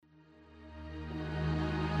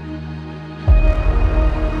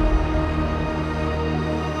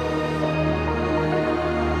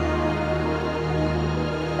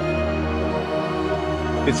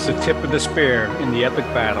It's the tip of the spear in the epic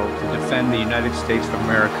battle to defend the United States of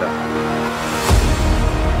America.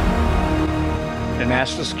 The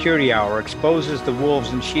National Security Hour exposes the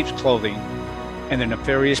wolves in sheep's clothing and their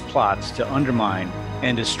nefarious plots to undermine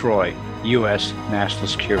and destroy U.S. national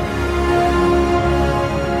security.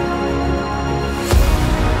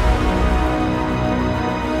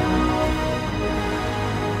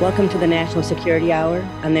 Welcome to the National Security Hour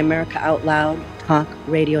on the America Out Loud Talk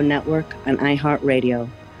Radio Network on iHeartRadio,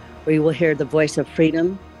 where you will hear the voice of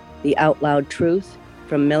freedom, the out loud truth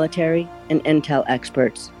from military and intel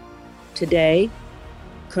experts. Today,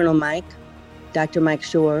 Colonel Mike, Dr. Mike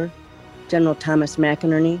Scheuer, General Thomas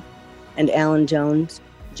McInerney, and Alan Jones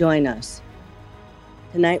join us.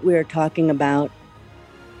 Tonight we are talking about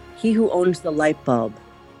he who owns the light bulb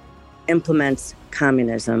implements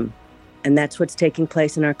communism. And that's what's taking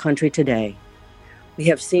place in our country today. We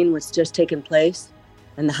have seen what's just taken place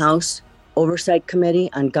in the House Oversight Committee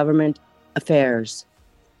on Government Affairs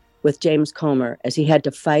with James Comer as he had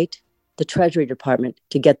to fight the Treasury Department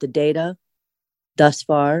to get the data. Thus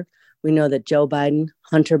far, we know that Joe Biden,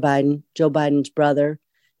 Hunter Biden, Joe Biden's brother,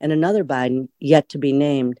 and another Biden yet to be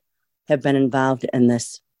named have been involved in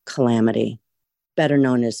this calamity, better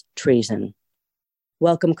known as treason.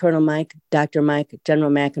 Welcome, Colonel Mike, Dr. Mike,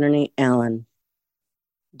 General McInerney, Alan.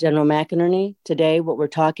 General McInerney, today what we're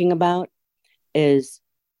talking about is,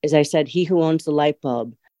 as I said, he who owns the light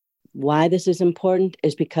bulb. Why this is important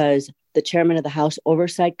is because the chairman of the House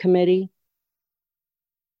Oversight Committee,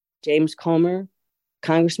 James Comer,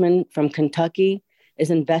 congressman from Kentucky, is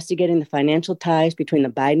investigating the financial ties between the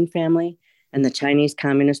Biden family and the Chinese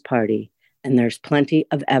Communist Party. And there's plenty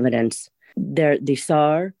of evidence. The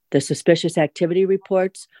SAR, the suspicious activity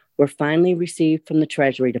reports, were finally received from the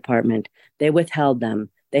Treasury Department. They withheld them.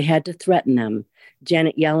 They had to threaten them.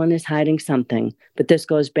 Janet Yellen is hiding something, but this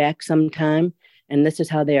goes back some time, and this is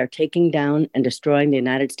how they are taking down and destroying the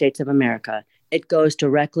United States of America. It goes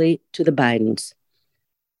directly to the Bidens.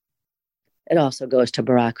 It also goes to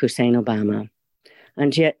Barack Hussein Obama.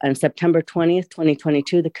 On September 20th,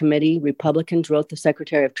 2022, the committee Republicans wrote the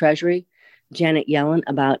Secretary of Treasury, Janet Yellen,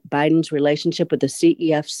 about Biden's relationship with the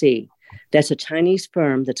CEFC. That's a Chinese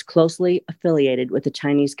firm that's closely affiliated with the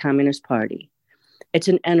Chinese Communist Party. It's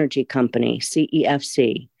an energy company,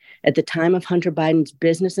 CEFC. At the time of Hunter Biden's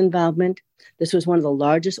business involvement, this was one of the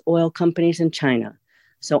largest oil companies in China.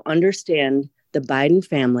 So understand the Biden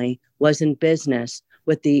family was in business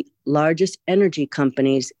with the largest energy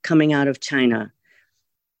companies coming out of China.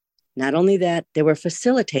 Not only that, they were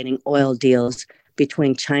facilitating oil deals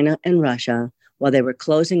between China and Russia while they were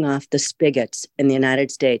closing off the spigots in the United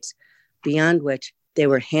States, beyond which they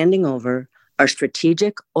were handing over our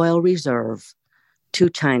strategic oil reserve to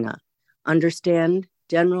China. Understand,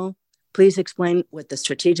 General? Please explain what the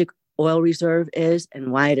strategic oil reserve is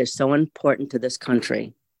and why it is so important to this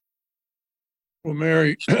country. Well,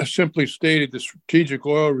 Mary, simply stated, the strategic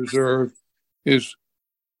oil reserve is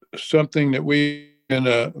something that we in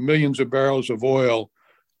millions of barrels of oil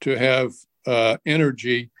to have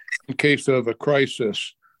energy in case of a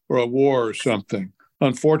crisis or a war or something.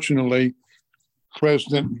 Unfortunately,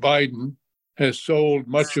 President Biden has sold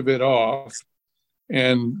much of it off,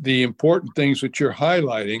 and the important things that you're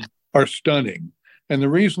highlighting are stunning. And the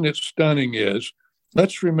reason it's stunning is,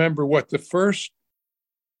 let's remember what the first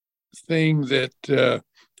thing that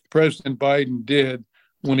President Biden did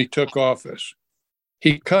when he took office.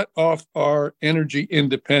 He cut off our energy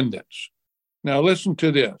independence. Now listen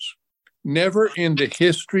to this. Never in the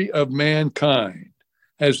history of mankind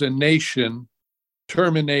has a nation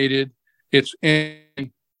terminated its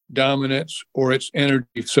energy dominance or its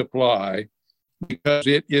energy supply because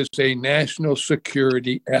it is a national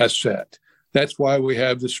security asset. That's why we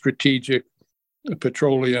have the Strategic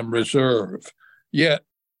Petroleum Reserve. Yet,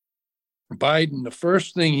 Biden, the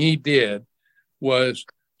first thing he did was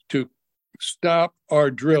to stop our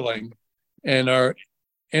drilling and our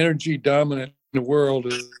energy dominant in the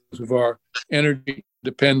world of our energy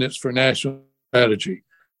dependence for national strategy.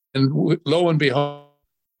 And lo and behold,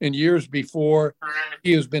 in years before,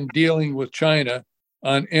 he has been dealing with China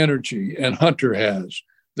on energy, and Hunter has.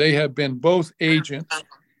 They have been both agents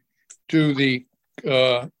to the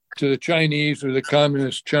Chinese or the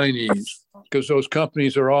communist Chinese, because those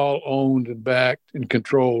companies are all owned and backed and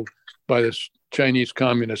controlled by the Chinese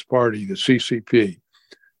Communist Party, the CCP.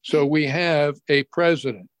 So we have a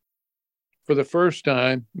president for the first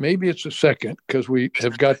time, maybe it's the second, because we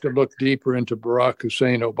have got to look deeper into Barack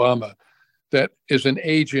Hussein Obama, that is an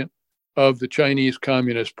agent of the Chinese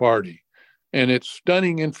Communist Party. And it's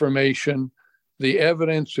stunning information. The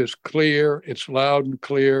evidence is clear. It's loud and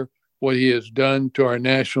clear what he has done to our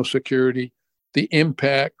national security. the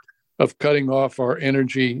impact of cutting off our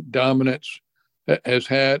energy dominance has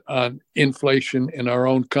had on inflation in our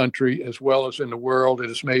own country as well as in the world. It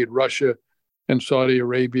has made Russia and Saudi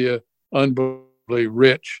Arabia unbelievably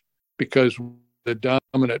rich because the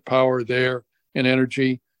dominant power there in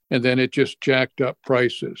energy, and then it just jacked up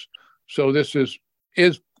prices. So this is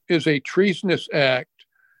a treasonous act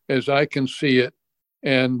as I can see it.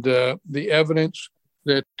 And the evidence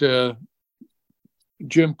that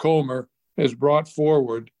Jim Comer has brought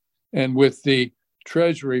forward, and with the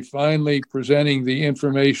Treasury finally presenting the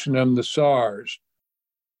information on the SARS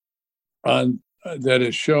that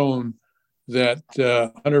has shown that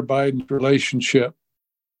Hunter Biden's relationship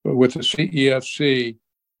with the CEFC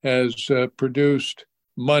has produced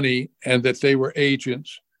money and that they were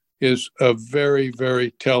agents is a very,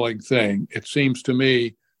 very telling thing. It seems to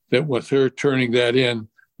me that with her turning that in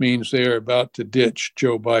means they are about to ditch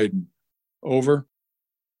Joe Biden. Over.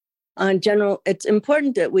 General, it's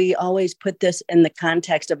important that we always put this in the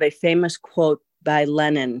context of a famous quote by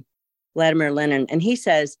Lenin, Vladimir Lenin. And he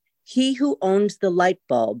says, "He who owns the light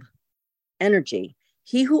bulb, energy,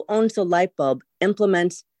 he who owns the light bulb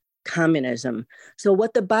implements communism." So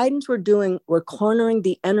what the Bidens were doing were cornering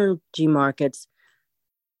the energy markets,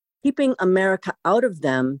 keeping America out of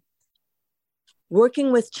them,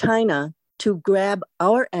 working with China to grab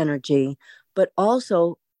our energy, but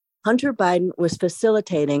also Hunter Biden was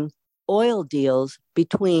facilitating oil deals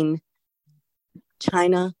between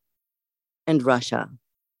China and Russia.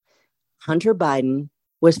 Hunter Biden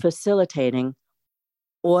was facilitating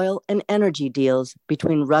oil and energy deals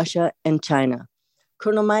between Russia and China.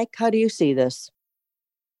 Colonel Mike, how do you see this?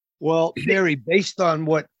 Well, Mary, based on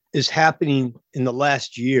what is happening in the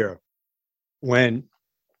last year, when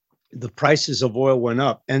the prices of oil went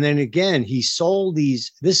up, and then again, he sold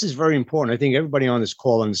these, this is very important. I think everybody on this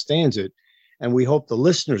call understands it, and we hope the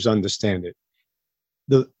listeners understand it.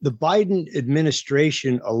 The Biden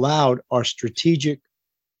administration allowed our strategic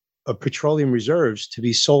petroleum reserves to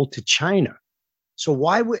be sold to China. So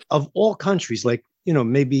why would, of all countries, like,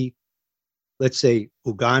 maybe, let's say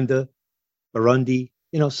Uganda, Burundi,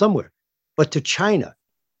 somewhere, but to China,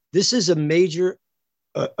 this is a major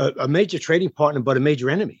trading partner, but a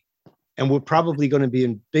major enemy. And we're probably going to be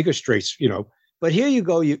in bigger straits, But here you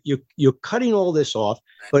go, you're cutting all this off,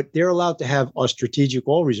 but they're allowed to have our strategic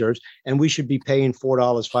oil reserves, and we should be paying $4,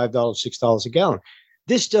 $5, $6 a gallon.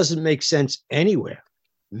 This doesn't make sense anywhere,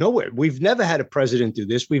 nowhere. We've never had a president do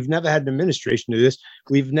this. We've never had an administration do this.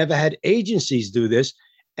 We've never had agencies do this.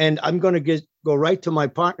 And I'm going to go right to my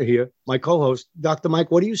partner here, my co-host, Dr.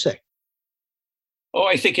 Mike. What do you say? Oh,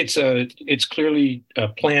 I think it's clearly a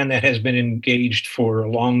plan that has been engaged for a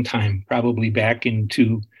long time, probably back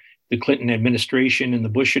into the Clinton administration and the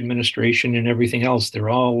Bush administration and everything else. They're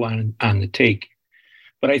all on the take.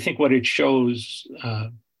 But I think what it shows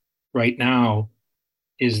right now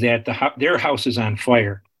is that their house is on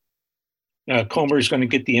fire. Comer is going to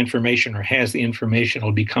get the information, or has the information.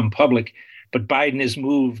 It'll become public. But Biden has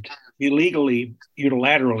moved illegally,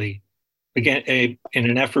 unilaterally, again, in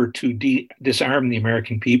an effort to disarm the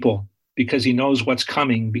American people, because he knows what's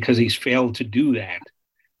coming, because he's failed to do that.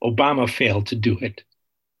 Obama failed to do it.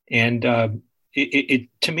 And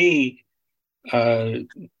to me,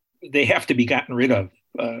 they have to be gotten rid of.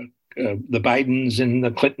 The Bidens and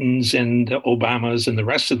the Clintons and the Obamas and the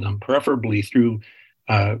rest of them, preferably through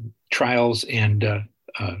trials and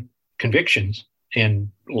convictions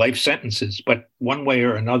and life sentences, but one way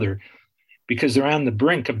or another, because they're on the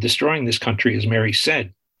brink of destroying this country, as Mary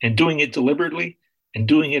said, and doing it deliberately and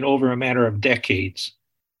doing it over a matter of decades.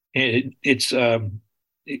 It's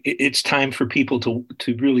time for people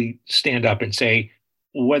to really stand up and say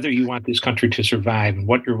whether you want this country to survive and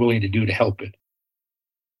what you're willing to do to help it.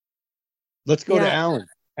 Let's go to Alan.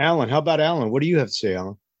 Alan, how about Alan? What do you have to say,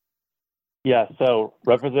 Alan? Yeah, so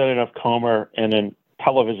Representative Comer, in a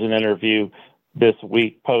television interview this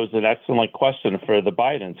week, posed an excellent question for the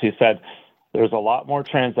Bidens. He said, there's a lot more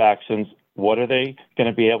transactions. What are they going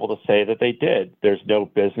to be able to say that they did? There's no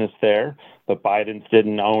business there. The Bidens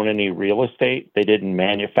didn't own any real estate. They didn't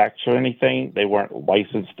manufacture anything. They weren't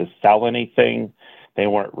licensed to sell anything. They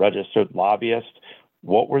weren't registered lobbyists.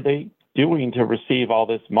 What were they doing to receive all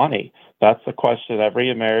this money? That's the question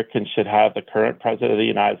every American should have the current president of the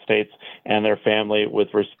United States and their family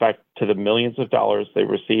with respect to the millions of dollars they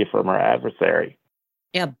receive from our adversary.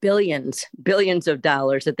 Yeah, billions of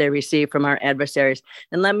dollars that they receive from our adversaries.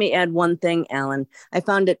 And let me add one thing, Alan. I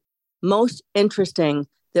found it most interesting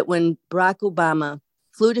that when Barack Obama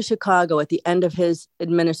flew to Chicago at the end of his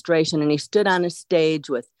administration and he stood on a stage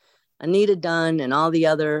with Anita Dunn and all the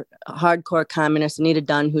other hardcore communists, Anita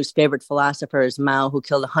Dunn, whose favorite philosopher is Mao, who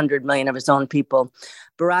killed 100 million of his own people.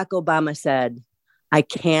 Barack Obama said, I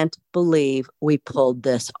can't believe we pulled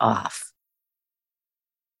this off.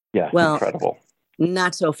 Yeah, well, incredible.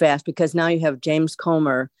 Not so fast, because now you have James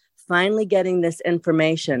Comer finally getting this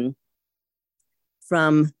information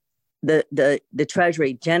from the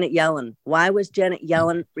Treasury, Janet Yellen. Why was Janet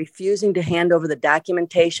Yellen refusing to hand over the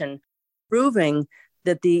documentation proving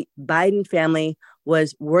that the Biden family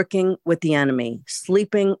was working with the enemy,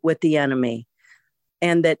 sleeping with the enemy,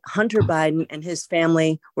 and that Hunter Biden and his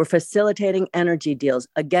family were facilitating energy deals?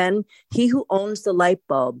 Again, he who owns the light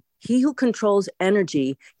bulb, he who controls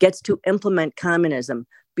energy, gets to implement communism.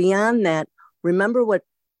 Beyond that, remember what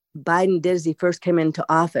Biden did as he first came into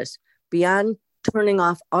office. Beyond turning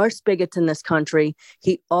off our spigots in this country,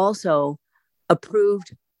 he also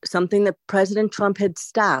approved something that President Trump had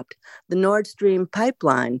stopped, the Nord Stream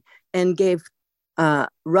pipeline, and gave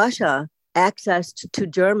Russia access to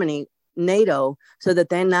Germany, NATO, so that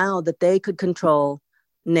they could control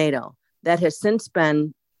NATO. That has since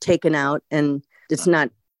been taken out, and it's not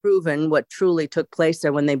proven what truly took place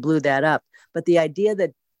there when they blew that up. But the idea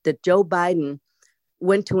that Joe Biden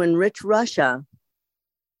went to enrich Russia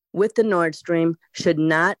with the Nord Stream should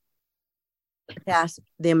not pass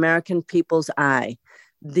the American people's eye.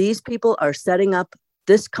 These people are setting up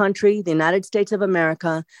this country, the United States of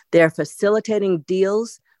America. They are facilitating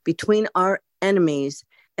deals between our enemies,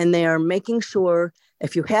 and they are making sure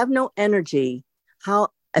if you have no energy,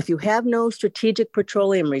 if you have no strategic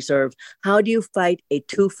petroleum reserve, how do you fight a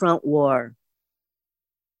two-front war?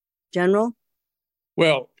 General?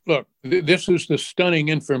 Well, look, this is the stunning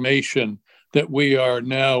information that we are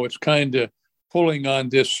now, it's kind of pulling on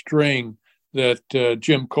this string that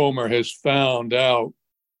Jim Comer has found out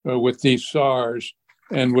with these SARs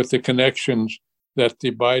and with the connections that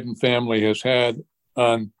the Biden family has had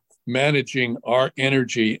on managing our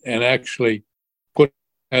energy and actually put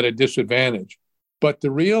at a disadvantage. But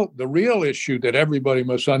the real issue that everybody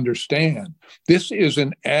must understand, this is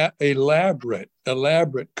an elaborate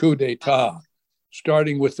coup d'etat,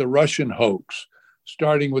 starting with the Russian hoax,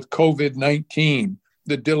 starting with COVID-19,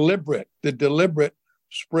 the deliberate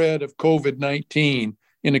spread of COVID-19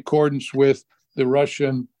 in accordance with the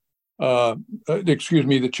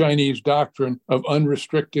the Chinese doctrine of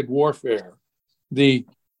unrestricted warfare. The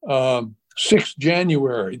 6th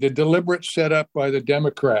January, the deliberate setup by the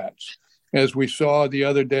Democrats, as we saw the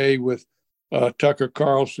other day with Tucker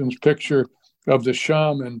Carlson's picture of the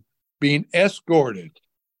shaman being escorted,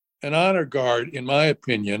 an honor guard, in my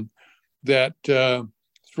opinion, that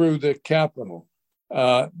through the Capitol,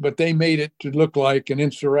 but they made it to look like an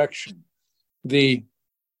insurrection. The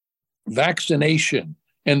vaccination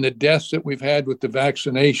and the deaths that we've had with the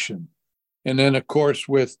vaccination, and then, of course,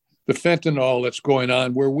 with the fentanyl that's going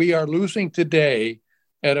on, where we are losing today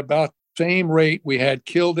at about the same rate we had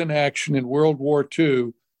killed in action in World War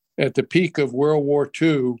II. At the peak of World War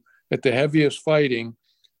II, at the heaviest fighting,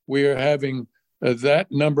 we are having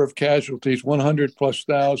that number of casualties,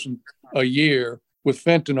 100,000+ a year with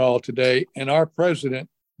fentanyl today. And our president,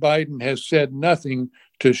 Biden, has said nothing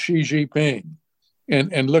to Xi Jinping.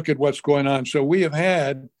 And look at what's going on. So we have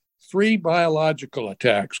had 3 biological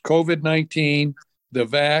attacks, COVID-19, the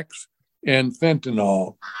vax, and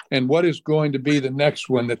fentanyl. And what is going to be the next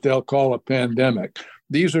one that they'll call a pandemic?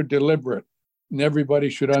 These are deliberate, and everybody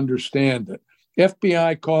should understand it.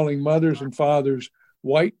 FBI calling mothers and fathers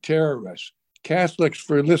white terrorists. Catholics,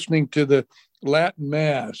 for listening to the Latin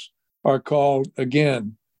Mass, are called,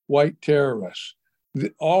 again, white terrorists.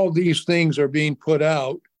 All these things are being put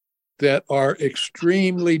out that are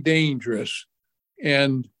extremely dangerous.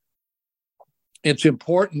 And it's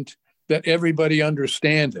important that everybody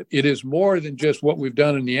understand it. It is more than just what we've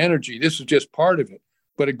done in the energy. This is just part of it.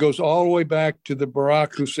 But it goes all the way back to the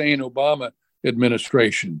Barack Hussein Obama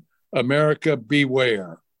administration. America,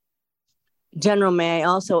 beware. General, may I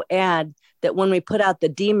also add that when we put out the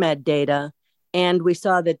DMED data and we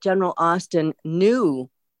saw that General Austin knew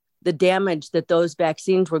the damage that those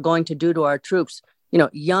vaccines were going to do to our troops,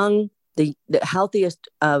 young, the healthiest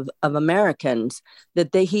of Americans,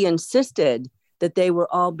 that he insisted that they were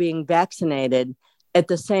all being vaccinated. At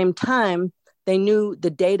the same time, they knew the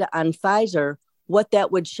data on Pfizer, what that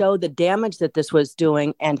would show, the damage that this was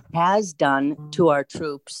doing and has done to our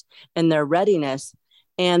troops and their readiness.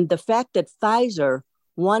 And the fact that Pfizer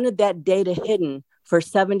wanted that data hidden for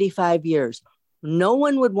 75 years. No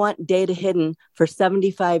one would want data hidden for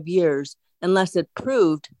 75 years unless it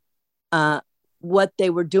proved what they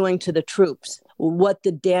were doing to the troops, what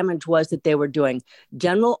the damage was that they were doing.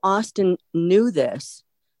 General Austin knew this.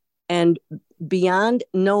 And beyond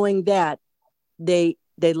knowing that, they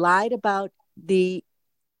lied about the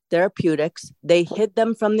therapeutics. They hid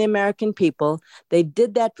them from the American people. They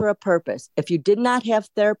did that for a purpose. If you did not have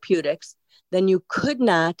therapeutics, then you could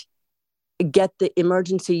not get the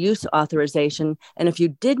emergency use authorization. And if you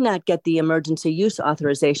did not get the emergency use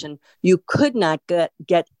authorization, you could not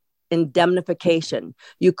get indemnification.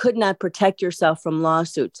 You could not protect yourself from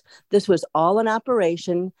lawsuits. This was all an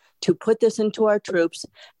operation to put this into our troops.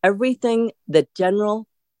 Everything that General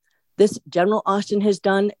Austin has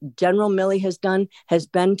done, General Milley has done, has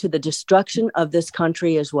been to the destruction of this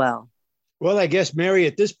country as well. Well, I guess, Mary,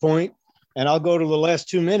 at this point, and I'll go to the last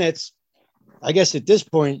 2 minutes, I guess at this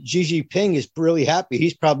point, Xi Jinping is really happy.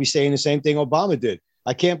 He's probably saying the same thing Obama did.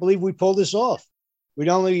 I can't believe we pulled this off. We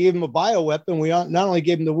not only gave him a bioweapon, we not only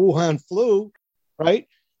gave him the Wuhan flu, right?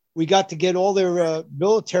 We got to get all their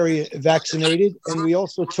military vaccinated, and we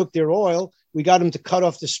also took their oil. We got them to cut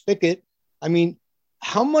off the spigot. I mean,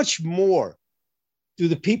 how much more do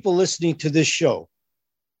the people listening to this show,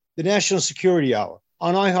 the National Security Hour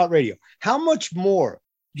on iHeartRadio, how much more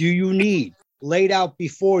do you need laid out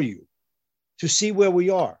before you to see where we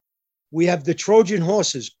are? We have the Trojan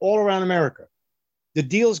horses all around America, the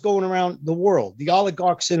deals going around the world, the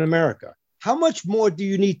oligarchs in America. How much more do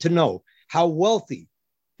you need to know how wealthy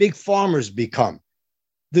big farmers become,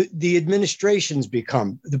 the administrations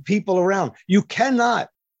become, the people around? You cannot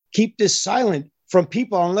keep this silent from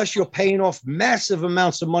people unless you're paying off massive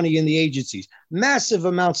amounts of money in the agencies, massive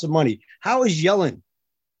amounts of money. How is Yellen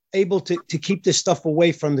able to keep this stuff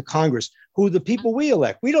away from the Congress, who the people we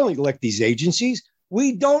elect? We don't elect these agencies.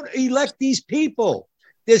 We don't elect these people.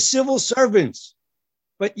 They're civil servants.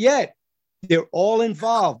 But yet they're all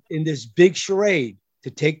involved in this big charade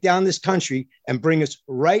to take down this country and bring us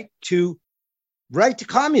right to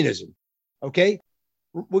communism. Okay.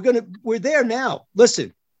 We're there now.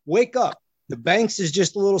 Listen, wake up. The banks is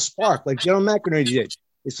just a little spark, like General McInerney did.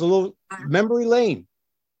 It's a little memory lane.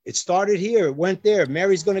 It started here, it went there.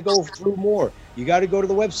 Mary's going to go through more. You got to go to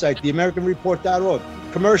the website, theamericanreport.org.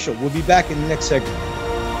 Commercial. We'll be back in the next segment.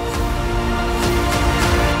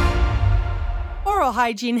 Oral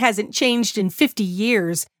hygiene hasn't changed in 50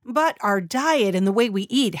 years, but our diet and the way we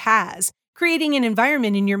eat has, creating an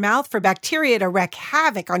environment in your mouth for bacteria to wreak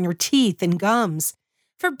havoc on your teeth and gums.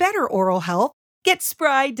 For better oral health, get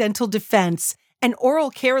Spry Dental Defense, an oral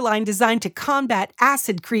care line designed to combat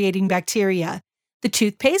acid-creating bacteria. The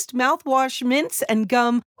toothpaste, mouthwash, mints, and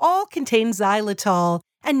gum all contain xylitol,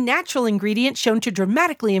 a natural ingredient shown to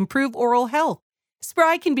dramatically improve oral health.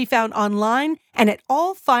 Spry can be found online and at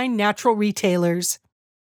all fine natural retailers.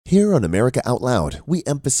 Here on America Out Loud, we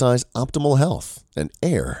emphasize optimal health, and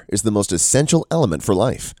air is the most essential element for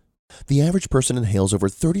life. The average person inhales over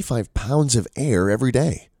 35 pounds of air every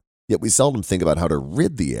day. Yet we seldom think about how to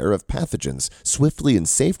rid the air of pathogens swiftly and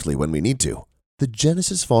safely when we need to. The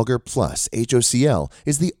Genesis Fogger Plus HOCl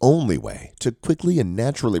is the only way to quickly and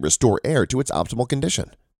naturally restore air to its optimal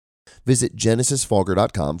condition. Visit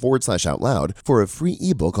genesisfogger.com/outloud for a free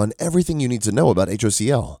ebook on everything you need to know about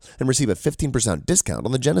HOCl and receive a 15% discount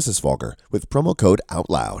on the Genesis Fogger with promo code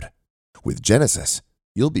OUTLOUD. With Genesis,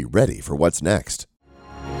 you'll be ready for what's next.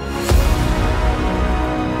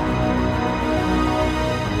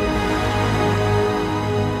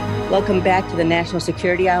 Welcome back to the National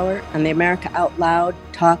Security Hour on the America Out Loud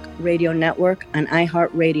Talk Radio Network on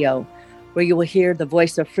iHeartRadio, where you will hear the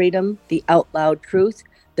voice of freedom, the out loud truth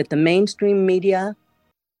that the mainstream media,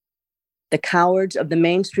 the cowards of the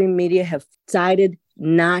mainstream media, have decided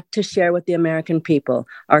not to share with the American people.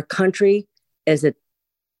 Our country is at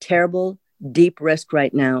terrible, deep risk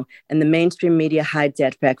right now, and the mainstream media hides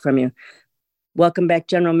that fact from you. Welcome back,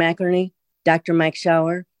 General McInerney, Dr. Mike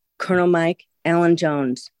Scheuer, Colonel Mike, Alan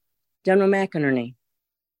Jones. General McInerney.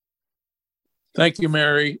 Thank you,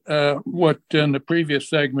 Mary. What in the previous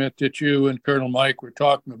segment that you and Colonel Mike were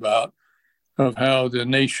talking about, of how the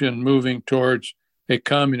nation moving towards a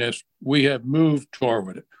communist, we have moved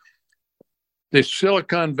toward it. The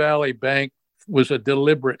Silicon Valley Bank was a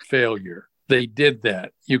deliberate failure. They did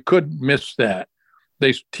that. You couldn't miss that.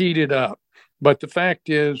 They teed it up. But the fact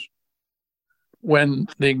is, when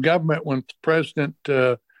President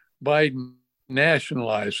Biden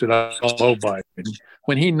nationalized it, Biden,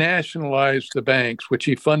 when he nationalized the banks, which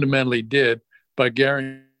he fundamentally did by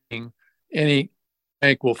guaranteeing any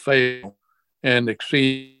bank will fail and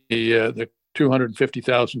exceed the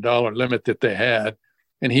 $250,000 limit that they had,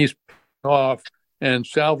 and he's off and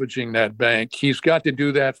salvaging that bank. He's got to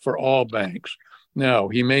do that for all banks. Now,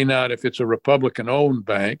 he may not if it's a Republican-owned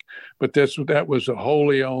bank, but that was a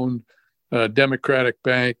wholly owned Democratic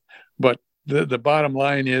bank. But the bottom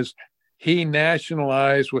line is, he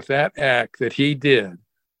nationalized with that act that he did,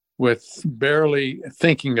 with barely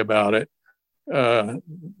thinking about it.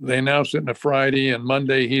 They announced it on a Friday, and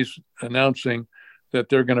Monday he's announcing that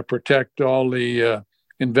they're going to protect all the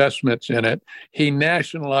investments in it. He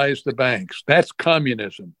nationalized the banks. That's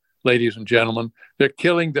communism, ladies and gentlemen. They're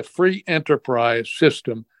killing the free enterprise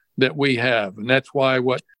system that we have. And that's why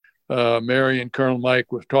what Mary and Colonel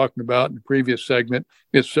Mike was talking about in the previous segment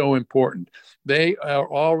is so important. They are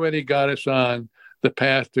already got us on the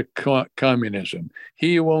path to communism.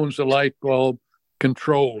 He who owns the light bulb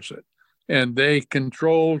controls it. And they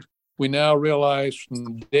controlled, we now realize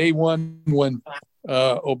from day one when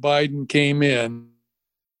Biden came in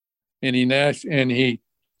and he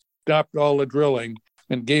stopped all the drilling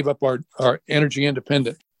and gave up our energy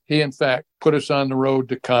independence, he in fact put us on the road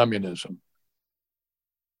to communism.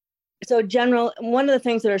 So, General, one of the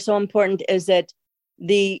things that are so important is that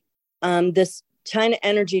the this China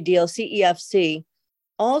Energy deal, CEFC,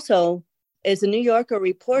 also, as the New Yorker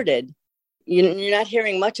reported, you're not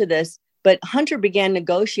hearing much of this, but Hunter began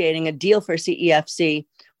negotiating a deal for CEFC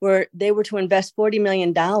where they were to invest $40 million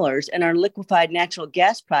in our liquefied natural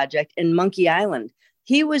gas project in Monkey Island.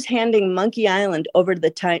 He was handing Monkey Island over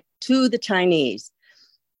to the Chinese.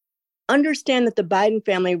 Understand that the Biden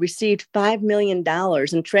family received $5 million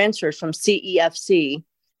in transfers from CEFC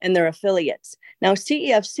and their affiliates. Now,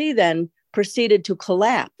 CEFC then proceeded to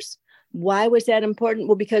collapse. Why was that important?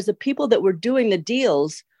 Well, because the people that were doing the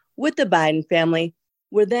deals with the Biden family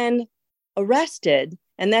were then arrested,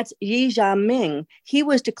 and that's Yi Jiaming. He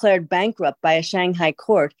was declared bankrupt by a Shanghai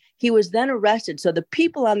court. He was then arrested. So the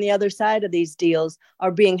people on the other side of these deals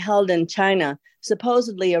are being held in China,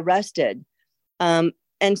 supposedly arrested. And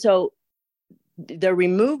so they're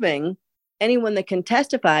removing anyone that can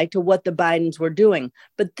testify to what the Bidens were doing.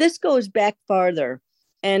 But this goes back farther.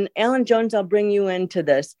 And Alan Jones, I'll bring you into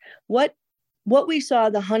this. What we saw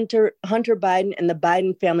the Hunter Biden and the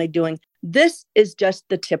Biden family doing, this is just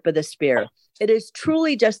the tip of the spear. It is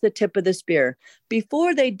truly just the tip of the spear.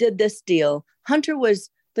 Before they did this deal, Hunter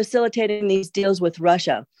was facilitating these deals with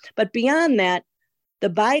Russia. But beyond that, the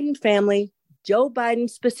Biden family, Joe Biden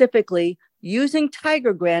specifically, using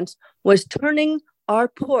Tiger grants, was turning our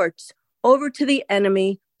ports over to the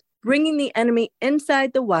enemy, bringing the enemy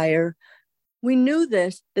inside the wire. We knew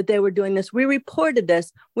this, that they were doing this. We reported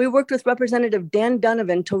this. We worked with Representative Dan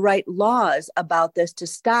Donovan to write laws about this to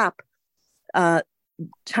stop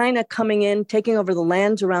China coming in, taking over the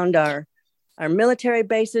lands around our military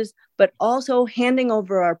bases, but also handing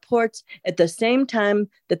over our ports at the same time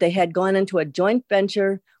that they had gone into a joint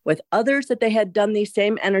venture with others that they had done these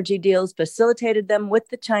same energy deals, facilitated them with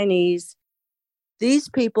the Chinese. These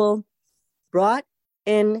people brought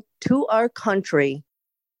in to our country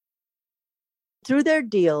through their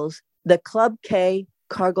deals the Club K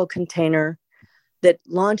cargo container that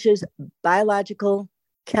launches biological,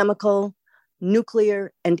 chemical,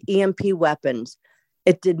 nuclear, and EMP weapons.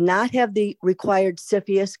 It did not have the required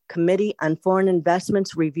CFIUS Committee on Foreign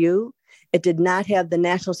Investments review. It did not have the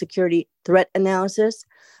National Security Threat Analysis.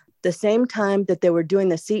 The same time that they were doing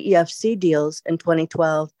the CEFC deals in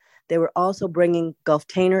 2012, they were also bringing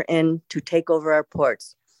Gulftainer in to take over our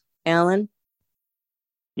ports. Alan?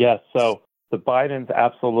 Yes, so the Bidens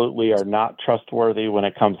absolutely are not trustworthy when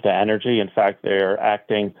it comes to energy. In fact, they're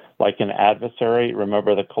acting like an adversary.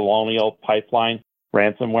 Remember the Colonial Pipeline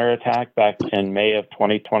ransomware attack back in May of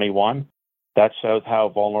 2021? That shows how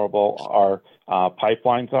vulnerable our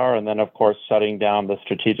pipelines are. And then, of course, shutting down the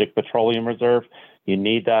Strategic Petroleum Reserve. You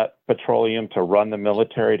need that petroleum to run the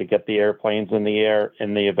military, to get the airplanes in the air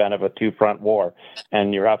in the event of a two-front war.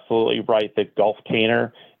 And you're absolutely right that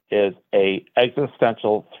Gulftainer is an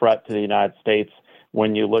existential threat to the United States.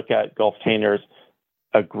 When you look at Gulftainer's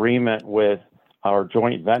agreement with our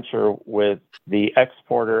joint venture with the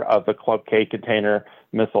exporter of the Club K container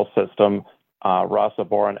missile system, Rasa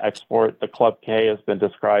Boron Export, the Club K has been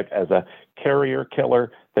described as a carrier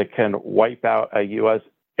killer that can wipe out a U.S.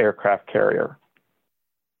 aircraft carrier.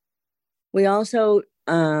 We also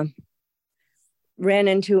ran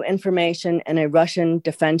into information in a Russian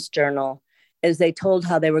defense journal as they told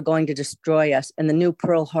how they were going to destroy us in the new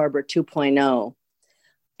Pearl Harbor 2.0.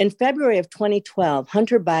 In February of 2012,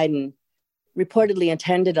 Hunter Biden reportedly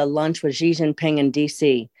attended a lunch with Xi Jinping in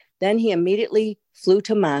D.C. Then he immediately flew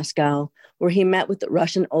to Moscow, where he met with the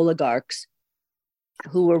Russian oligarchs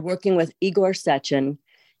who were working with Igor Sechin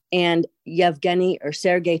and Yevgeny or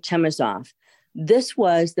Sergei Chemezov. These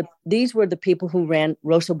were the people who ran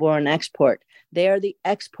Rosoboron Export. They are the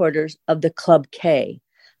exporters of the Club K.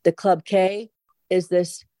 The Club K is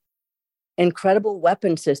this incredible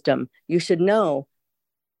weapon system. You should know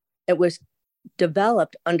it was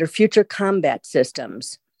developed under Future Combat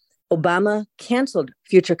Systems. Obama canceled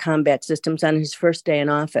Future Combat Systems on his first day in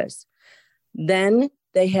office. Then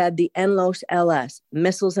they had the NLOS LS,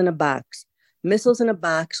 Missiles in a Box. Missiles in a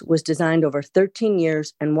Box was designed over 13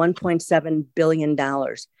 years and $1.7 billion.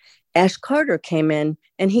 Ash Carter came in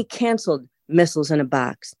and he canceled Missiles in a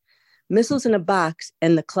Box. Missiles in a Box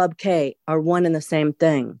and the Club K are one and the same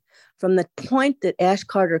thing. From the point that Ash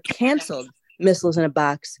Carter canceled Missiles in a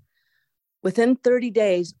Box, within 30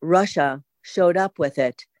 days, Russia showed up with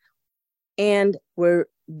it and were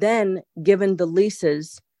then given the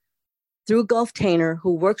leases through Gulf Tainer,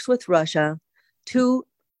 who works with Russia, to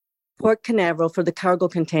Port Canaveral for the cargo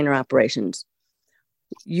container operations.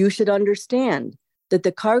 You should understand that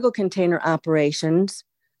the cargo container operations,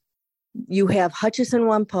 you have Hutchison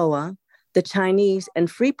Whampoa, the Chinese, and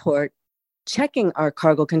Freeport checking our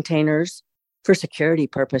cargo containers for security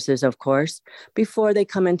purposes, of course, before they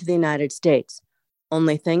come into the United States.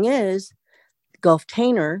 Only thing is, Gulf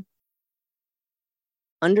Tainer,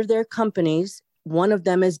 under their companies, one of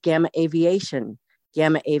them is Gamma Aviation.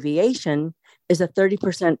 Gamma Aviation is a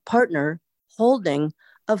 30% partner holding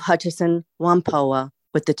of Hutchison Whampoa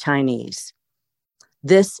with the Chinese.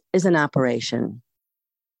 This is an operation.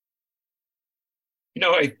 You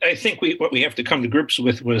know, I think what we have to come to grips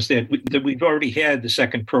with was that we've already had the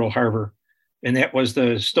second Pearl Harbor, and that was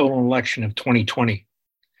the stolen election of 2020.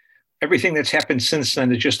 Everything that's happened since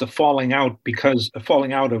then is just a falling out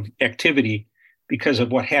of activity because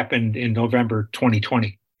of what happened in November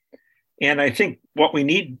 2020. And I think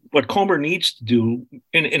what Comer needs to do,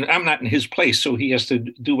 and I'm not in his place, so he has to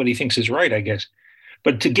do what he thinks is right, I guess,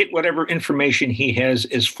 but to get whatever information he has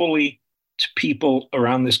as fully to people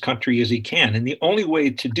around this country as he can. And the only way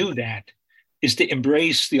to do that is to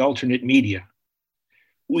embrace the alternate media.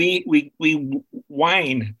 We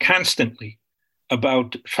whine constantly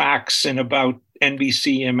about Fox and about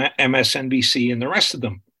NBC, MSNBC, and the rest of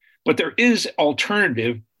them. But there is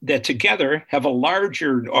alternative that together have a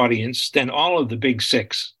larger audience than all of the big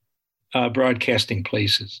six broadcasting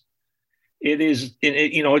places. There's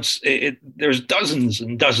dozens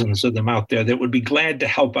and dozens of them out there that would be glad to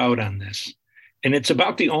help out on this. And it's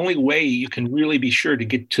about the only way you can really be sure to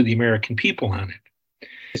get to the American people on it.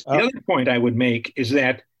 The other point I would make is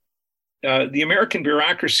that the American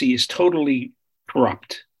bureaucracy is totally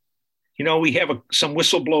corrupt. You know, we have some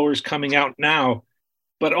whistleblowers coming out now,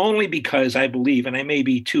 but only because I believe, and I may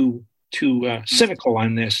be too cynical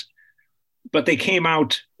on this, but they came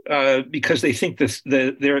out because they think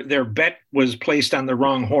their bet was placed on the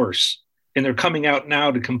wrong horse, and they're coming out now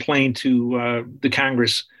to complain to the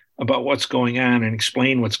Congress about what's going on and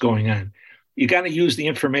explain what's going on. You got to use the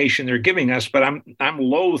information they're giving us, but I'm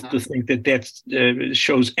loath to think that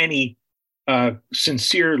shows any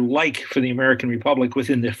sincere like for the American Republic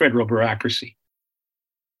within the federal bureaucracy.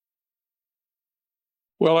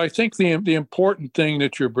 Well, I think the important thing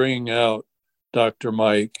that you're bringing out, Dr.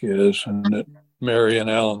 Mike, is, and that Mary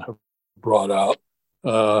and Alan have brought out,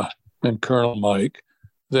 and Colonel Mike,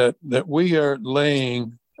 that we are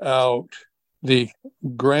laying out the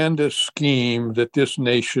grandest scheme that this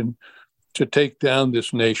nation, to take down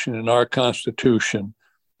this nation and our Constitution,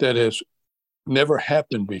 that has never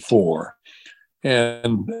happened before.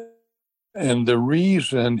 And the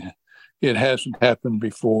reason it hasn't happened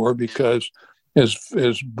before, because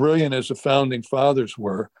as brilliant as the founding fathers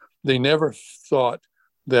were, they never thought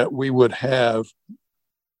that we would have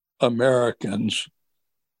Americans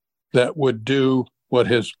that would do what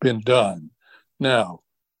has been done. Now,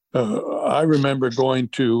 I remember going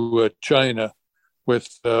to China with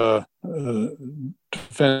Defense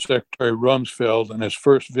Secretary Rumsfeld on his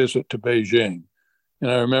first visit to Beijing. And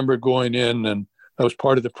I remember going in, and I was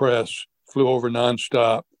part of the press, flew over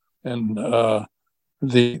nonstop. And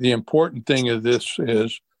the important thing of this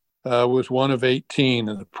is I was one of 18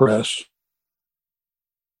 in the press,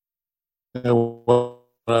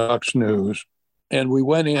 Fox News. And we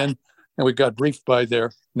went in and we got briefed by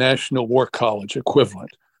their National War College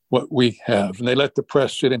equivalent, what we have. And they let the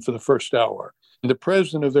press sit in for the first hour. And the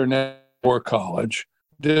president of their National War College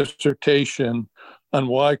dissertation on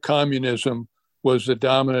why communism was the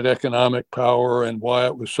dominant economic power and why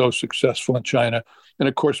it was so successful in China. And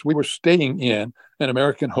of course, we were staying in an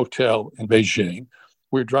American hotel in Beijing.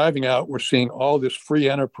 We're driving out, we're seeing all this free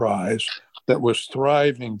enterprise that was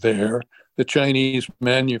thriving there, the Chinese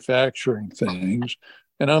manufacturing things.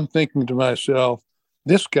 And I'm thinking to myself,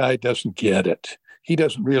 this guy doesn't get it. He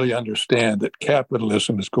doesn't really understand that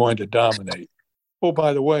capitalism is going to dominate. Oh,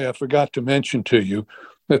 by the way, I forgot to mention to you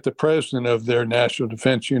that the president of their National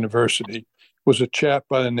Defense University was a chap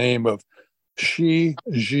by the name of Xi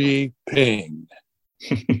Jinping.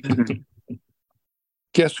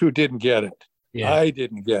 Guess who didn't get it? Yeah. I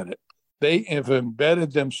didn't get it. They have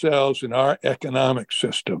embedded themselves in our economic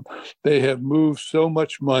system. They have moved so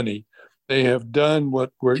much money. They have done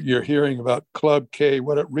what you're hearing about Club K.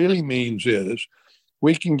 What it really means is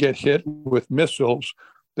we can get hit with missiles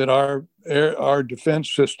that our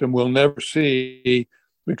defense system will never see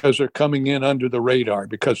because they're coming in under the radar,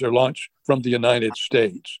 because they're launched from the United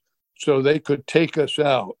States. So they could take us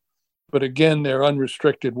out. But again, their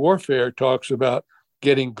unrestricted warfare talks about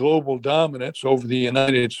getting global dominance over the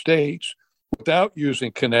United States without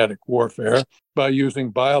using kinetic warfare, by using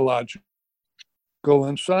biological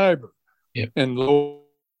and cyber. Yep. And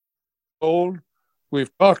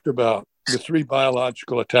we've talked about the 3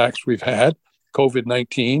 biological attacks we've had,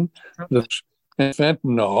 COVID-19, and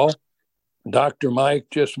fentanyl. Dr. Mike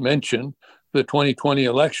just mentioned the 2020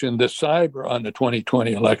 election, the cyber on the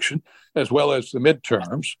 2020 election, as well as the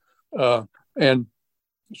midterms. And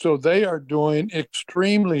so they are doing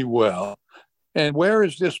extremely well. And where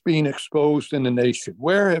is this being exposed in the nation?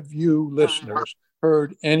 Where have you listeners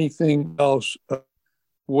heard anything else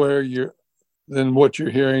than what you're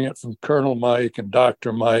hearing it from Colonel Mike and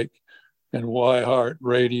Dr. Mike and Heart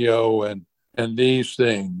Radio and these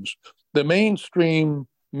things? The mainstream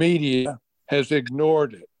media has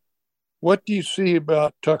ignored it. What do you see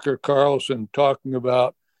about Tucker Carlson talking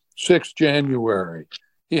about 6th January?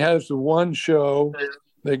 He has the one show.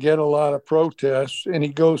 They get a lot of protests, and he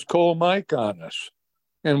goes cold Mike on us.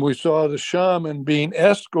 And we saw the shaman being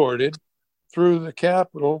escorted through the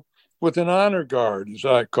Capitol with an honor guard, as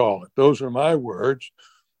I call it. Those are my words.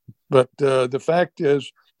 But the fact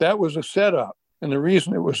is, that was a setup. And the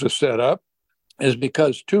reason it was a setup is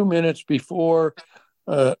because 2 minutes before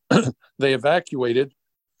they evacuated,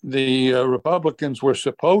 the Republicans were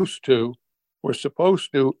supposed to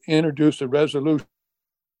introduce a resolution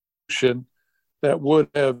that would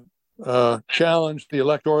have challenged the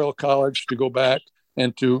Electoral College to go back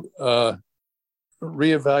and to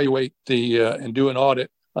reevaluate and do an audit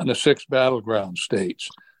on the 6 battleground states.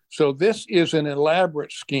 So this is an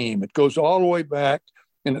elaborate scheme. It goes all the way back,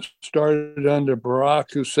 and it started under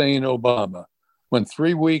Barack Hussein Obama, when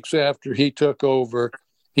 3 weeks after he took over,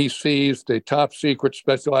 he seized a top secret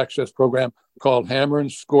special access program called Hammer and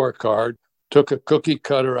Scorecard, took a cookie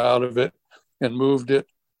cutter out of it and moved it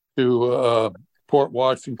to Port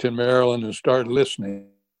Washington, Maryland, and started listening.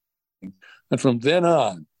 And from then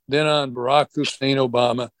on, Barack Hussein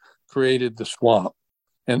Obama created the swamp.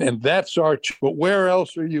 And that's but where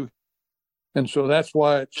else are you? And so that's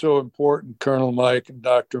why it's so important, Colonel Mike and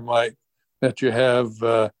Dr. Mike, that you have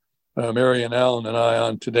Marion Allen and I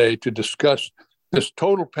on today to discuss this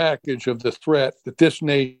total package of the threat that this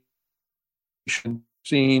nation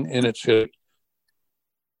seen in its history.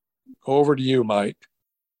 Over to you, Mike.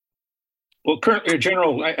 Well,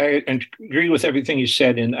 General, I agree with everything you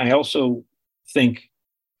said, and I also think,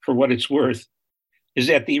 for what it's worth, is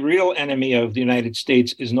that the real enemy of the United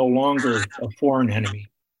States is no longer a foreign enemy.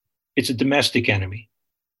 It's a domestic enemy.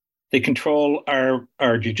 They control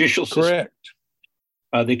our judicial system. Correct.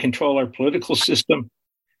 They control our political system.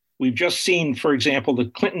 We've just seen, for example, the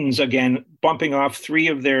Clintons, again, bumping off 3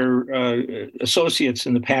 of their associates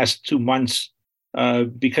in the past 2 months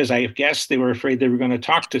because I guess they were afraid they were going to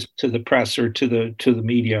talk to the press or to the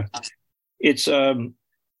media. It's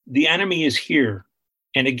the enemy is here.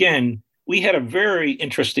 And again, we had a very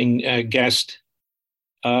interesting guest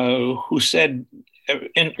who said,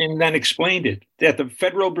 and then explained it, that the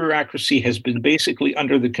federal bureaucracy has been basically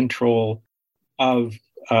under the control of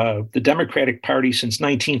the Democratic Party since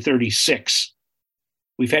 1936.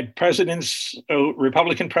 We've had presidents,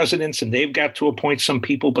 Republican presidents, and they've got to appoint some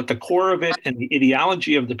people, but the core of it and the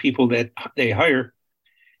ideology of the people that they hire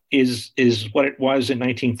is what it was in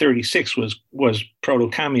 1936, was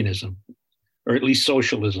proto-communism, or at least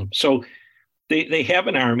socialism. So they have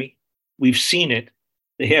an army. We've seen it.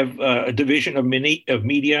 They have a division of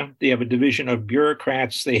media. They have a division of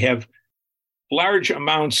bureaucrats. They have large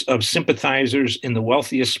amounts of sympathizers in the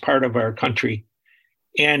wealthiest part of our country.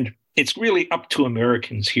 And it's really up to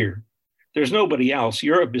Americans here. There's nobody else.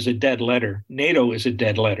 Europe is a dead letter. NATO is a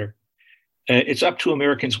dead letter. It's up to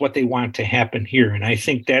Americans what they want to happen here. And I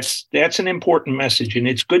think that's an important message. And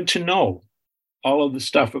it's good to know all of the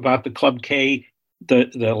stuff about the Club K,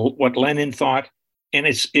 what Lenin thought. And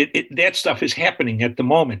that stuff is happening at the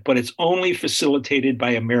moment, but it's only facilitated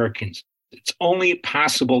by Americans. It's only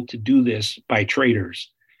possible to do this by traitors.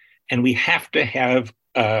 And we have to have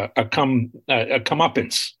a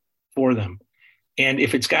comeuppance for them. And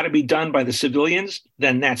if it's got to be done by the civilians,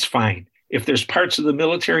 then that's fine. If there's parts of the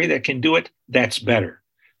military that can do it, that's better.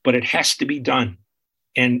 But it has to be done.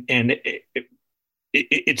 And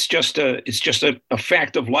it's just a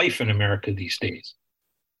fact of life in America these days.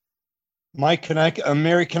 Mike,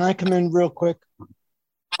 Mary, can I come in real quick?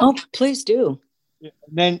 Oh, please do.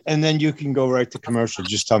 And then you can go right to commercial.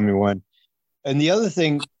 Just tell me when. And the other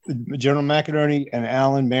thing, General McInerney and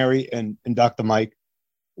Alan, Mary, and Dr. Mike,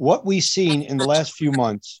 what we've seen in the last few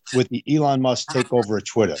months with the Elon Musk takeover of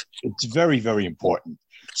Twitter, it's very, very important.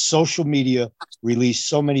 Social media released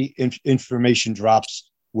so many information drops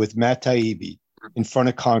with Matt Taibbi in front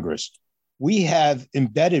of Congress. We have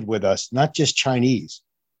embedded with us not just Chinese.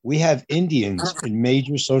 We have Indians in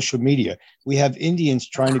major social media. We have Indians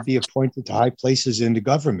trying to be appointed to high places in the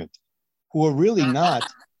government who are really not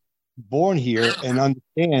born here and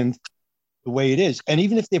understand the way it is. And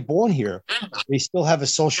even if they're born here, they still have a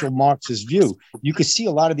social Marxist view. You could see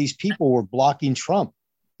a lot of these people were blocking Trump.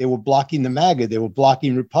 They were blocking the MAGA. They were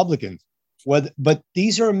blocking Republicans. But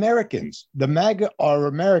these are Americans. The MAGA are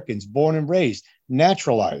Americans, born and raised,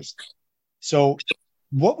 naturalized. So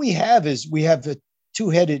what we have is we have a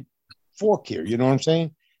two-headed fork here. You know what I'm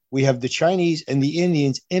saying? We have the Chinese and the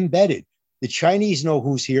Indians embedded. The Chinese know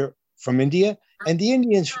who's here from India, and the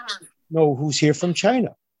Indians know who's here from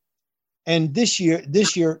China. And this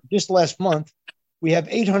last month, we have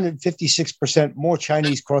 856% more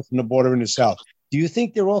Chinese crossing the border in the South. Do you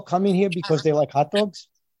think they're all coming here because they like hot dogs?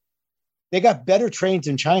 They got better trains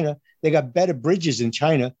in China. They got better bridges in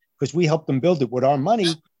China because we helped them build it with our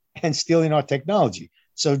money and stealing our technology.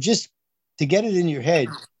 So just to get it in your head,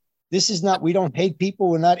 this is not, we don't hate people.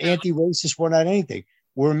 We're not anti-racist. We're not anything.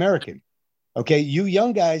 We're American. Okay. You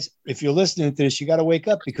young guys, if you're listening to this, you got to wake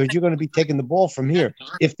up because you're going to be taking the ball from here.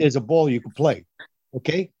 If there's a ball you can play.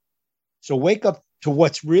 Okay. So wake up to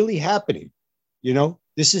what's really happening. You know,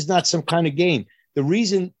 this is not some kind of game. The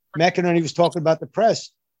reason McInerney was talking about the press,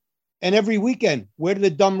 and every weekend, where do the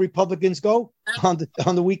dumb Republicans go? On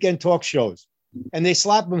the weekend talk shows. And they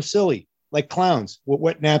slap them silly like clowns with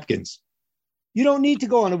wet napkins. You don't need to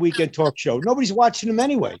go on a weekend talk show. Nobody's watching them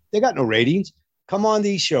anyway. They got no ratings. Come on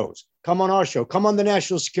these shows. Come on our show. Come on the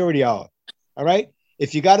National Security Hour. All right?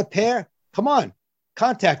 If you got a pair, come on.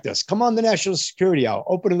 Contact us. Come on the National Security Hour.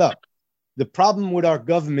 Open it up. The problem with our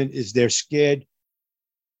government is they're scared.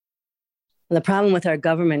 The problem with our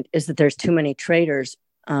government is that there's too many traitors.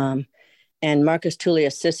 And Marcus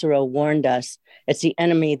Tullius Cicero warned us, it's the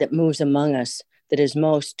enemy that moves among us that is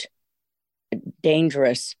most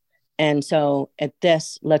dangerous. And so at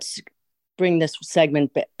this, let's bring this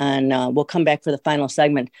segment and we'll come back for the final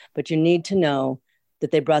segment. But you need to know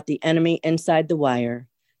that they brought the enemy inside the wire.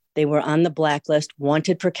 They were on the blacklist,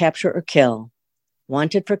 wanted for capture or kill,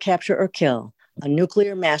 a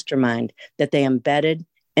nuclear mastermind that they embedded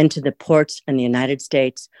into the ports in the United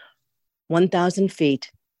States, 1,000 feet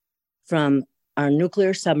from our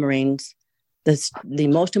nuclear submarines, the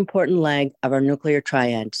most important leg of our nuclear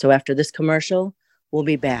triad. So after this commercial, we'll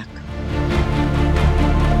be back.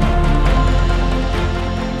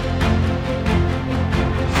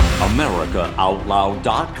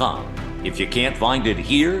 AmericaOutloud.com. If you can't find it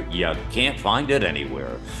here, you can't find it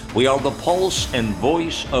anywhere. We are the pulse and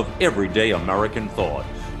voice of everyday American thought,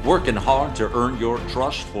 working hard to earn your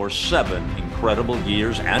trust for 7 incredible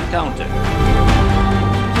years and counting.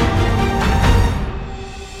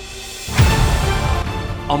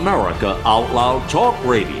 America Out Loud Talk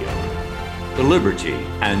Radio. Liberty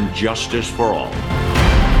and justice for all.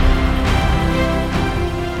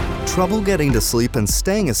 Trouble getting to sleep and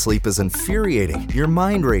staying asleep is infuriating. Your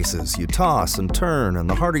mind races, you toss and turn, and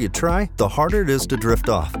the harder you try, the harder it is to drift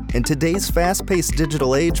off. And today's fast-paced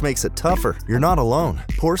digital age makes it tougher. You're not alone.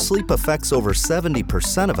 Poor sleep affects over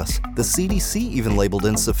 70% of us. The CDC even labeled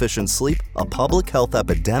insufficient sleep a public health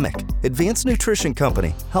epidemic. Advanced nutrition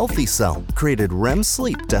company Healthy Cell created REM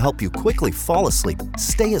sleep to help you quickly fall asleep,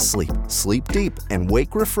 stay asleep, sleep deep, and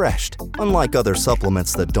wake refreshed. Unlike other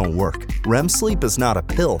supplements that don't work, REM sleep is not a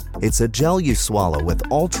pill. It's a gel you swallow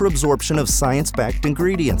with ultra-absorption of science-backed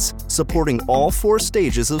ingredients, supporting all 4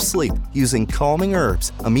 stages of sleep using calming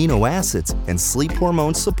herbs, amino acids, and sleep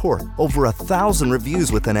hormone support. Over 1,000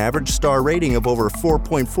 reviews with an average star rating of over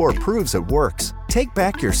 4.4 proves it works. Take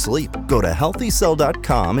back your sleep. Go to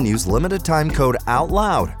healthycell.com and use limited time code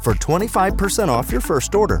OUTLOUD for 25% off your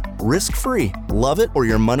first order. Risk-free. Love it or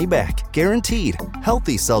your money back. Guaranteed.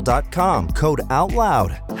 Healthycell.com code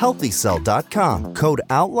OUTLOUD. Healthycell.com code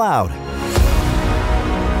OUTLOUD.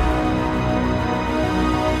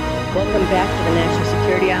 Welcome back to the National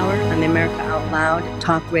Security Hour on the America Out Loud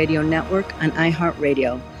Talk Radio Network on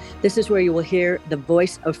iHeartRadio. This is where you will hear the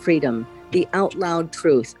voice of freedom, the out loud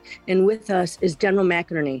truth. And with us is General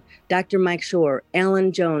McInerney, Dr. Mike Scheuer,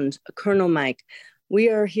 Alan Jones, Colonel Mike. We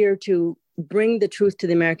are here to bring the truth to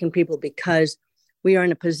the American people because We are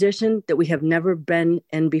in a position that we have never been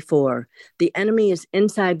in before. The enemy is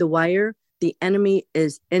inside the wire. The enemy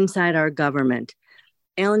is inside our government.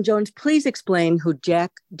 Alan Jones, please explain who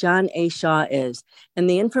John A. Shaw is and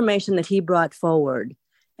the information that he brought forward.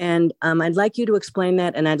 And I'd like you to explain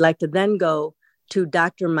that, and I'd like to then go to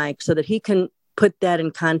Dr. Mike so that he can put that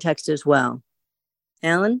in context as well.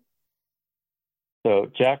 Alan?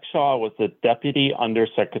 So Jack Shaw was the Deputy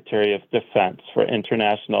Undersecretary of Defense for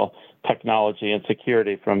International Technology and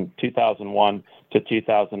Security from 2001 to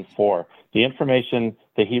 2004. The information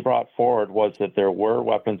that he brought forward was that there were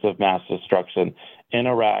weapons of mass destruction in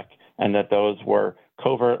Iraq and that those were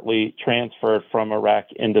covertly transferred from Iraq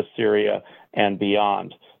into Syria and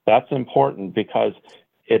beyond. That's important because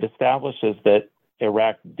it establishes that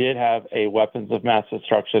Iraq did have a weapons of mass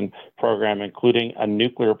destruction program, including a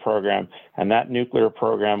nuclear program, and that nuclear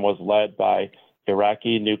program was led by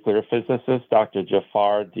Iraqi nuclear physicist Dr.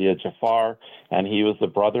 Jafar Dia-Jafar, and he was the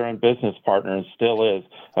brother and business partner, and still is,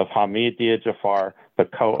 of Hamid Dia-Jafar, the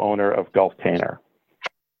co-owner of Gulf-Tainer.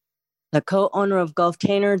 The co-owner of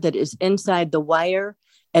Gulf-Tainer that is inside the wire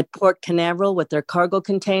at Port Canaveral with their cargo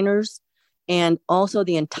containers, and also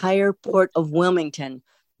the entire port of Wilmington.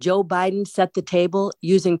 Joe Biden set the table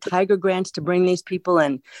using Tiger grants to bring these people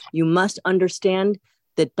in. You must understand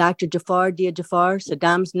that Dr. Jafar Dia-Jafar,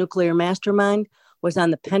 Saddam's nuclear mastermind, was on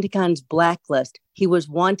the Pentagon's blacklist. He was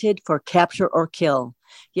wanted for capture or kill.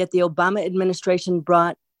 Yet the Obama administration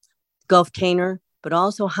brought Gulf-Tainer, but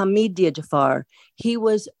also Hamid Dia-Jafar. He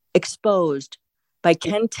was exposed by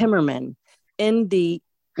Ken Timmerman in the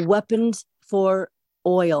Weapons for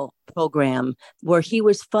Oil program, where he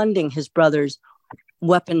was funding his brother's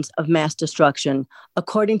weapons of mass destruction.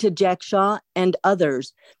 According to Jack Shaw and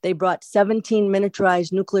others, they brought 17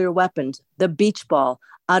 miniaturized nuclear weapons, the beach ball,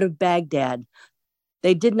 out of Baghdad.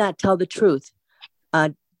 They did not tell the truth.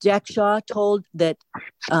 Jack Shaw told that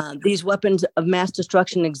these weapons of mass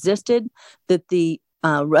destruction existed, that the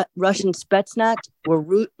Russian Spetsnaz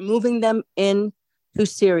were moving them into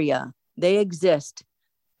Syria. They exist.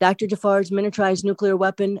 Dr. Jafar's miniaturized nuclear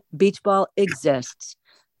weapon, beach ball, exists.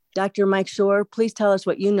 Dr. Mike Scheuer, please tell us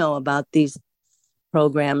what you know about these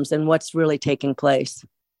programs and what's really taking place.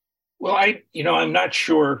 Well, I'm not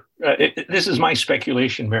sure. This is my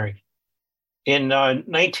speculation, Mary. In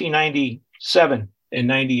 1997 and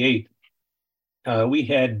 98, we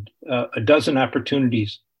had a dozen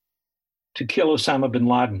opportunities to kill Osama bin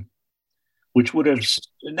Laden, which would have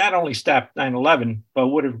not only stopped 9/11, but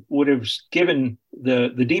would have given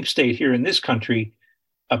the deep state here in this country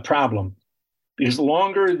a problem. Because the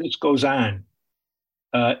longer this goes on,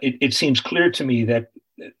 it seems clear to me that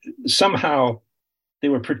somehow they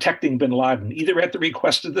were protecting bin Laden, either at the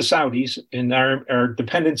request of the Saudis, and our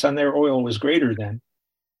dependence on their oil was greater then,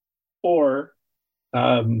 or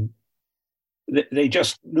they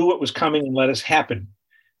just knew what was coming and let it happen.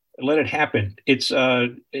 It's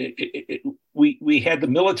we had the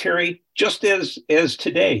military, just as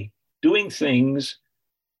today, doing things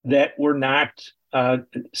that were not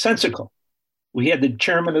sensical. We had the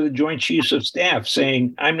chairman of the Joint Chiefs of Staff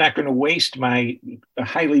saying, I'm not going to waste my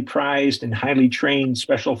highly prized and highly trained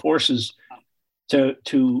special forces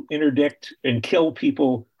to interdict and kill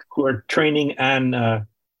people who are training on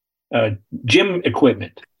gym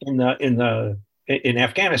equipment in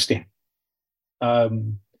Afghanistan.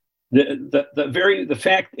 The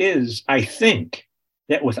fact is, I think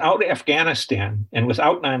that without Afghanistan and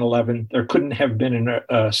without 9/11, there couldn't have been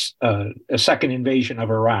a second invasion of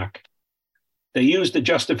Iraq. They used the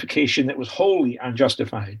justification that was wholly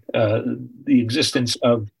unjustified, the existence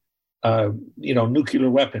of, nuclear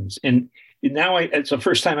weapons. And now it's the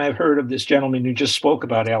first time I've heard of this gentleman who just spoke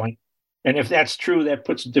about, Alan. And if that's true, that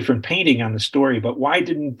puts a different painting on the story. But why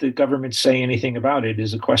didn't the government say anything about it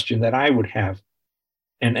is a question that I would have.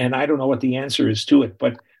 And I don't know what the answer is to it.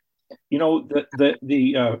 But,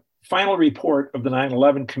 the final report of the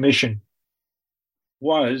 9/11 Commission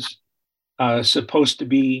was supposed to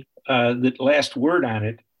be the last word on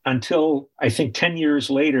it until, I think, 10 years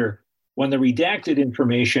later, when the redacted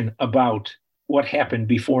information about what happened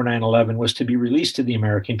before 9/11 was to be released to the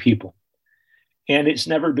American people. And it's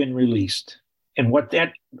never been released. And what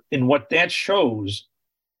that shows,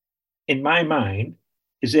 in my mind,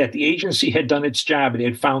 is that the agency had done its job and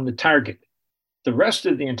had found the target. The rest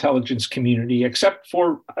of the intelligence community, except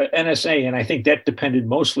for NSA, and I think that depended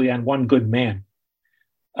mostly on one good man,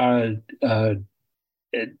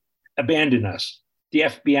 abandoned us. The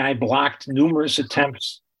FBI blocked numerous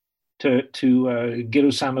attempts to get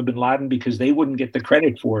Osama bin Laden because they wouldn't get the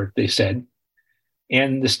credit for it, they said.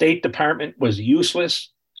 And the State Department was useless.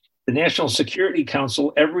 the National Security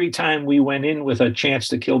Council, every time we went in with a chance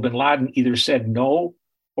to kill bin Laden, either said no,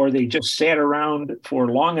 or they just sat around for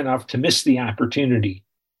long enough to miss the opportunity,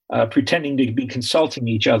 pretending to be consulting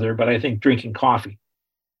each other, but I think drinking coffee.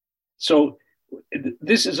 So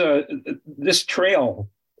this trail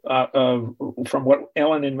from what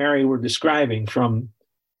Ellen and Mary were describing, from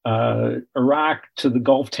Iraq to the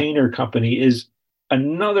Gulf-Tainer Company, is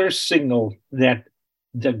another signal that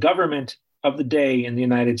the government of the day in the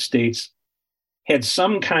United States had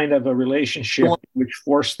some kind of a relationship which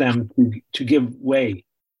forced them to give way.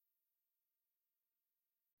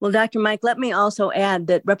 Well, Dr. Mike, let me also add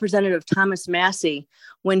that Representative Thomas Massey,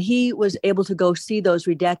 when he was able to go see those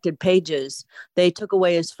redacted pages, they took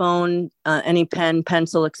away his phone, any pen,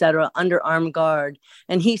 pencil, etc., under armed guard.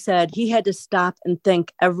 And he said he had to stop and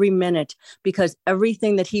think every minute because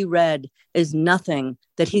everything that he read is nothing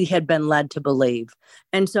that he had been led to believe.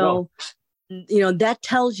 And so, that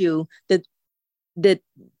tells you that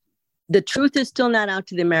the truth is still not out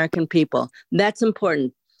to the American people. That's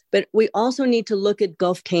important. But we also need to look at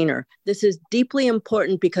Gulf-Tainer. This is deeply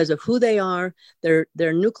important because of who they are, their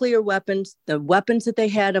nuclear weapons, the weapons that they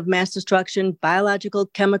had of mass destruction, biological,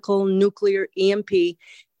 chemical, nuclear, EMP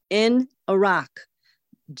in Iraq.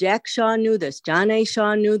 Jack Shaw knew this. John A.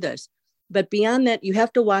 Shaw knew this. But beyond that, you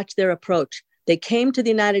have to watch their approach. They came to the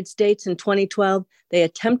United States in 2012. They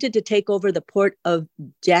attempted to take over the port of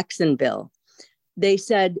Jacksonville. They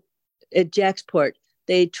said at Jacksport,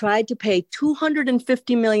 they tried to pay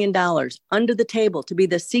 $250 million under the table to be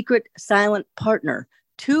the secret silent partner.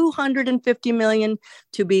 $250 million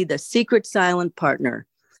to be the secret silent partner.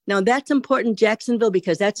 Now that's important, Jacksonville,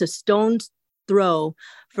 because that's a stone's throw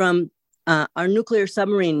from our nuclear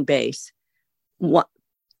submarine base.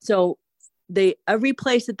 So every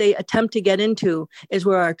place that they attempt to get into is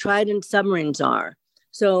where our Trident submarines are.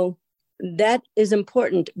 So that is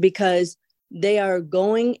important because they are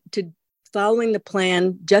going to following the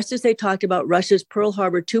plan, just as they talked about Russia's Pearl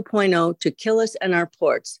Harbor 2.0 to kill us and our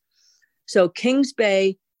ports. So Kings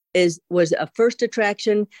Bay was a first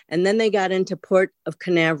attraction, and then they got into Port of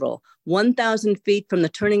Canaveral, 1,000 feet from the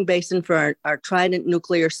turning basin for our Trident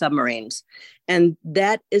nuclear submarines. And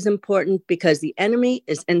that is important because the enemy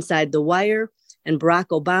is inside the wire, and Barack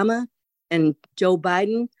Obama and Joe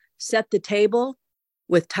Biden set the table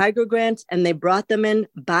with Tiger grants, and they brought them in,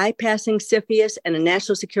 bypassing CFIUS and a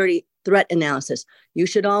national security threat analysis. You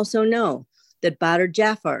should also know that Badr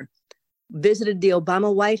Jafar visited the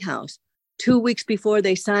Obama White House 2 weeks before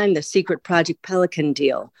they signed the secret Project Pelican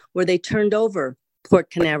deal, where they turned over Port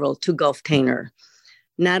Canaveral to Gulf-Tainer.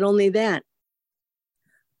 Not only that,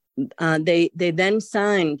 they then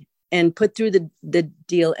signed and put through the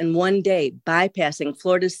deal in one day, bypassing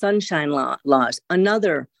Florida's sunshine laws,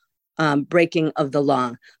 another breaking of the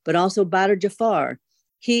law. But also Badr Jafar,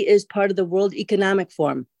 he is part of the World Economic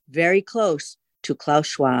Forum, very close to Klaus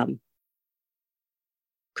Schwab.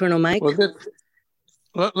 Colonel Mike?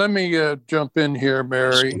 Well, let me jump in here,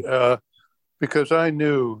 Mary, because I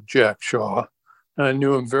knew Jack Shaw. And I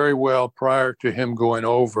knew him very well prior to him going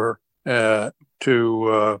over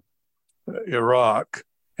to Iraq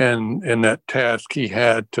and that task he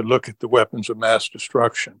had to look at the weapons of mass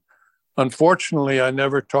destruction. Unfortunately, I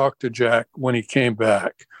never talked to Jack when he came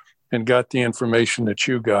back and got the information that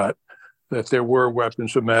you got, that there were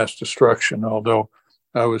weapons of mass destruction, although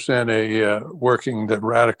I was then working the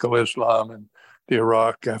radical Islam and the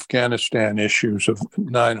Iraq-Afghanistan issues of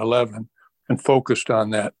 9/11 and focused on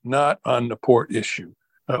that, not on the port issue,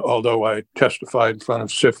 although I testified in front of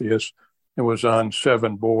CFIUS and was on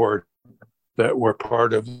 7 boards that were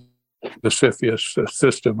part of the CFIUS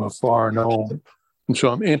system of foreign owned. And so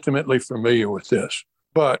I'm intimately familiar with this.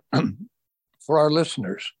 But for our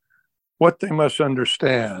listeners, what they must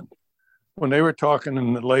understand, when they were talking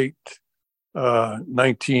in the late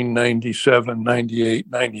 1997, 98,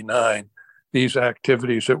 99, these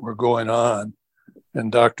activities that were going on,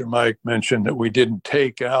 and Dr. Mike mentioned that we didn't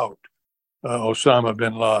take out Osama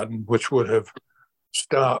bin Laden, which would have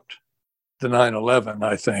stopped the 9/11,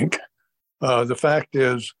 I think. The fact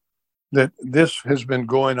is that this has been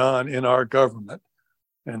going on in our government,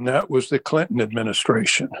 and that was the Clinton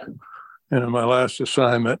administration. And in my last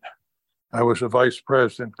assignment, I was a Vice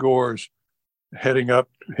President Gore's heading up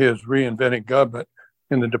his reinventing government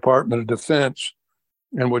in the Department of Defense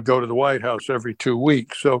and would go to the White House every 2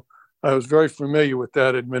 weeks. So I was very familiar with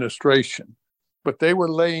that administration, but they were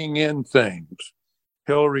laying in things.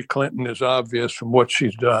 Hillary Clinton is obvious from what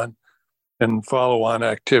she's done and follow-on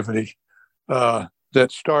activity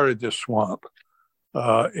that started this swamp.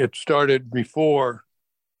 It started before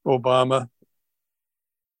Obama,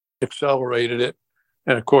 accelerated it.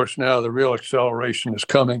 And of course, now the real acceleration is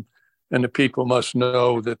coming and the people must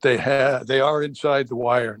know that they are inside the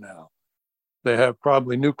wire now. They have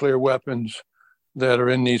probably nuclear weapons that are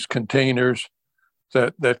in these containers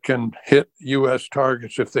that can hit U.S.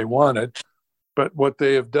 targets if they wanted. But what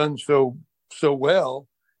they have done so well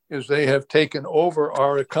is they have taken over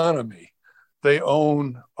our economy. They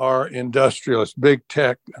own our industrialists, big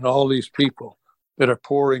tech, and all these people that are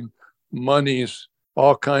pouring monies,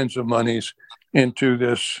 all kinds of monies, into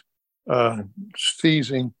this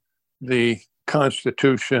seizing the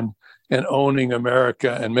Constitution and owning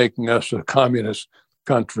America and making us a communist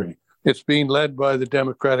country. It's being led by the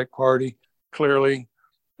Democratic Party, clearly.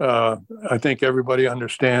 I think everybody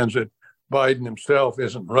understands that Biden himself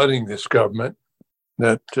isn't running this government,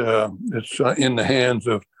 that it's in the hands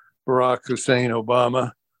of Barack Hussein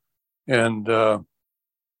Obama.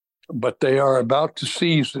 But they are about to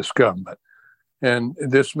seize this government. And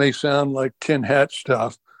this may sound like tin hat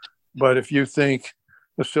stuff, but if you think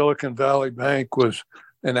the Silicon Valley Bank was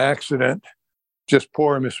an accident, just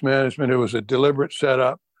poor mismanagement, it was a deliberate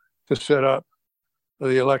setup to set up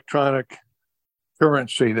the electronic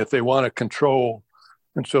currency that they want to control.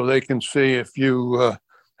 And so they can see if you,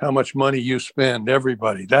 how much money you spend,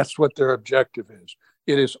 everybody. That's what their objective is.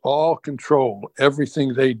 It is all control,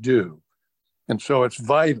 everything they do. And so it's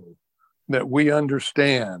vital that we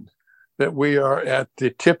understand that we are at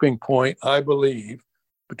the tipping point, I believe,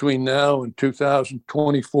 between now and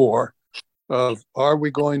 2024 of, are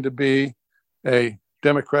we going to be a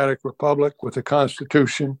democratic republic with a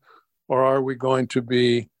constitution, or are we going to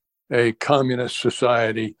be a communist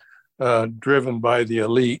society driven by the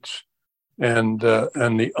elites and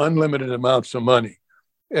the unlimited amounts of money?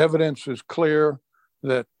 Evidence is clear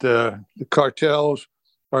that the cartels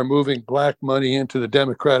are moving black money into the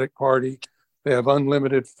Democratic Party. They have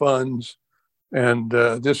unlimited funds, and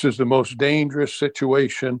this is the most dangerous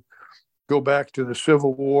situation. Go back to the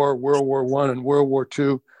Civil War, World War I and World War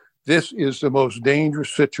II. This is the most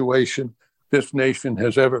dangerous situation this nation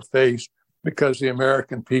has ever faced because the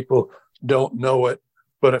American people don't know it.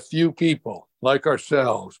 But a few people like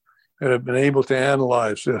ourselves that have been able to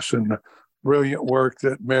analyze this, and the brilliant work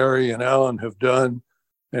that Mary and Alan have done,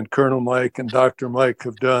 and Colonel Mike and Dr. Mike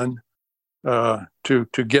have done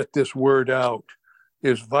to get this word out,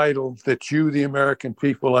 is vital that you, the American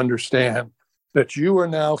people, understand that you are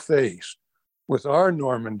now faced with our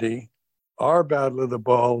Normandy, our Battle of the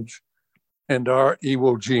Bulge, and our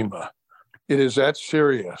Iwo Jima. It is that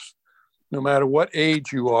serious. No matter what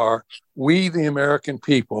age you are, we, the American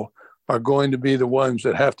people, are going to be the ones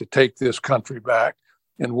that have to take this country back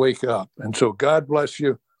and wake up. And so God bless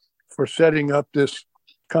you for setting up this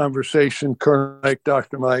conversation, Colonel Mike,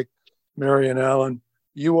 Dr. Mike, Mary and Alan.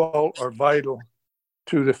 You all are vital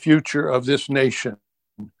to the future of this nation,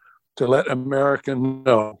 to let America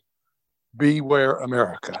know, beware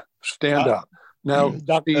America, stand up. Now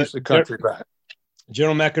seize the country back.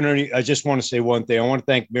 General McInerney, I just want to say one thing. I want to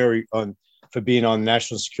thank Mary for being on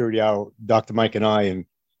National Security Hour, Dr. Mike and I, and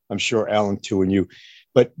I'm sure Alan too, and you.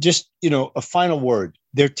 But just, a final word.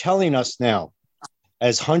 They're telling us now,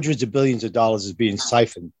 as hundreds of billions of dollars is being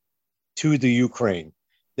siphoned to the Ukraine,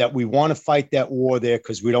 that we want to fight that war there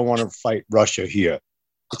because we don't want to fight Russia here.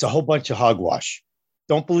 It's a whole bunch of hogwash.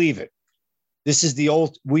 Don't believe it. This is the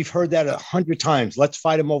old, we've heard that 100 times. Let's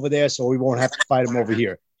fight them over there so we won't have to fight them over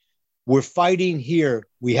here. We're fighting here.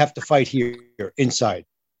 We have to fight here inside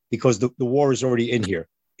because the war is already in here.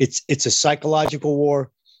 It's a psychological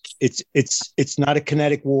war. It's not a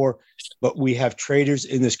kinetic war, but we have traitors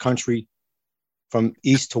in this country from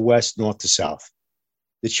east to west, north to south.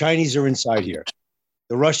 The Chinese are inside here.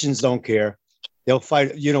 The Russians don't care. They'll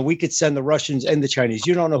fight. We could send the Russians and the Chinese.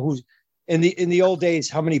 You don't know who's in the old days,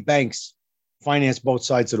 how many banks financed both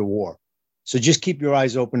sides of the war. So just keep your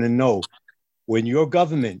eyes open and know when your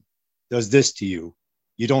government does this to you,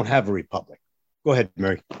 you don't have a republic. Go ahead,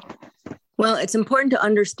 Mary. Well, it's important to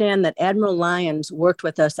understand that Admiral Lyons worked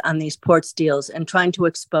with us on these port deals and trying to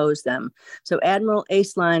expose them. So Admiral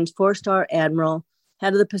Ace Lyons, 4-star Admiral,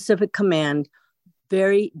 head of the Pacific Command,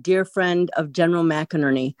 very dear friend of General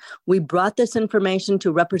McInerney. We brought this information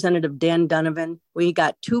to Representative Dan Donovan. We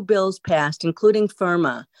got 2 bills passed, including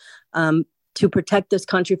FIRMA, to protect this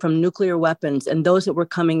country from nuclear weapons and those that were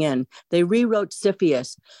coming in. They rewrote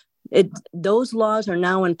CFIUS. Those laws are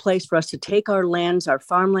now in place for us to take our lands, our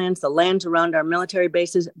farmlands, the lands around our military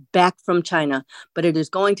bases back from China. But it is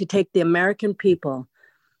going to take the American people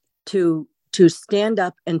to stand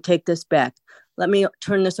up and take this back. Let me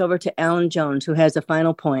turn this over to Alan Jones, who has a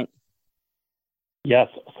final point. Yes.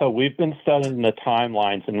 So we've been studying the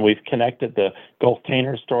timelines, and we've connected the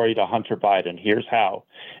Gulftainer story to Hunter Biden. Here's how.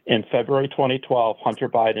 In February 2012, Hunter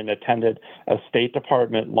Biden attended a State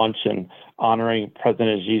Department luncheon honoring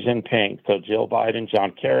President Xi Jinping. So Jill Biden,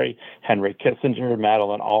 John Kerry, Henry Kissinger,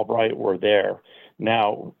 Madeleine Albright were there.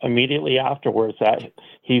 Now, immediately afterwards,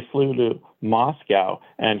 he flew to Moscow,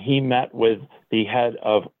 and he met with the head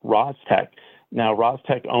of Rostec. Now,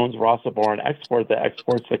 Rostec owns Rosaboron Export that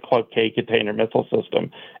exports the Club K container missile system.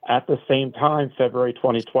 At the same time, February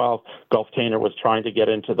 2012, Gulftainer was trying to get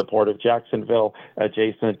into the port of Jacksonville,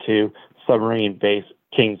 adjacent to submarine base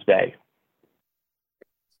Kings Bay.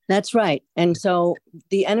 That's right. And so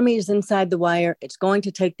the enemy is inside the wire. It's going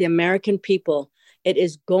to take the American people. It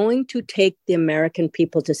is going to take the American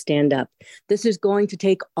people to stand up. This is going to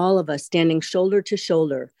take all of us standing shoulder to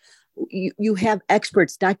shoulder. You have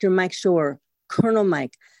experts, Dr. Mike Scheuer, Colonel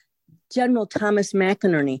Mike, General Thomas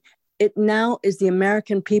McInerney. It now is the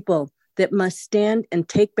American people that must stand and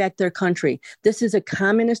take back their country. This is a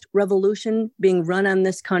communist revolution being run on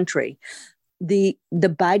this country. The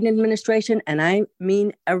Biden administration, and I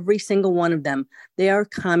mean every single one of them, they are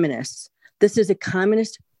communists. This is a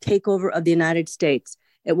communist takeover of the United States.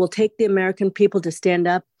 It will take the American people to stand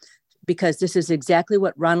up, because this is exactly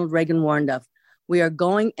what Ronald Reagan warned of. We are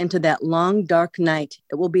going into that long, dark night.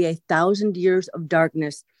 It will be 1,000 years of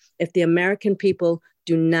darkness if the American people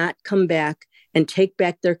do not come back and take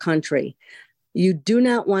back their country. You do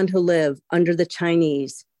not want to live under the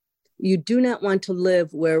Chinese. You do not want to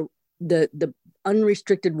live where the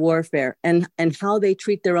unrestricted warfare and how they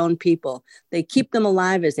treat their own people. They keep them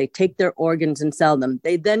alive as they take their organs and sell them.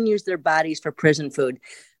 They then use their bodies for prison food.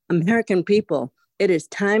 American people, it is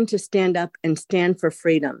time to stand up and stand for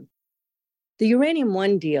freedom. The Uranium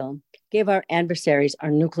One deal gave our adversaries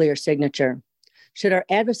our nuclear signature. Should our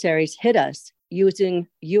adversaries hit us using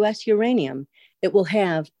U.S. uranium, it will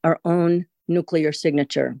have our own nuclear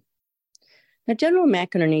signature. Now, General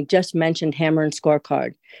McInerney just mentioned Hammer and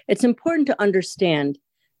Scorecard. It's important to understand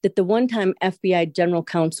that the one-time FBI General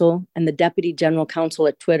Counsel and the Deputy General Counsel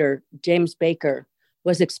at Twitter, James Baker,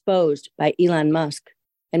 was exposed by Elon Musk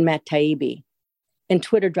and Matt Taibbi in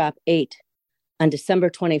Twitter Drop 8 on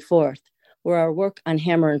December 24th, where our work on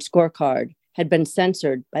Hammer and Scorecard had been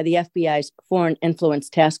censored by the FBI's Foreign Influence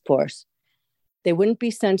Task Force. They wouldn't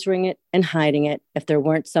be censoring it and hiding it if there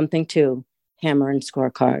weren't something to Hammer and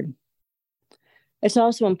Scorecard. It's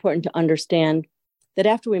also important to understand that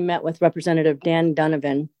after we met with Representative Dan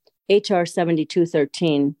Donovan, H.R.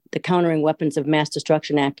 7213, the Countering Weapons of Mass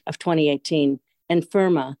Destruction Act of 2018, and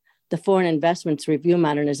FIRMA, the Foreign Investments Review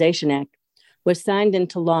Modernization Act, was signed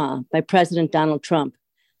into law by President Donald Trump.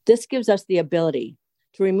 This gives us the ability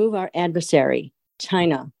to remove our adversary,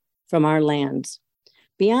 China, from our lands,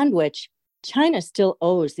 beyond which China still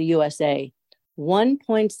owes the USA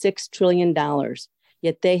 $1.6 trillion,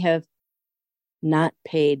 yet they have not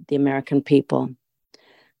paid the American people.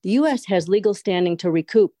 The U.S. has legal standing to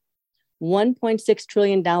recoup $1.6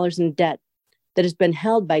 trillion in debt that has been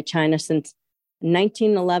held by China since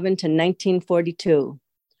 1911 to 1942.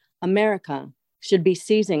 America should be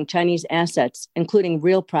seizing Chinese assets, including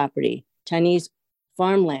real property, Chinese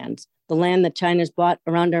farmlands, the land that China's bought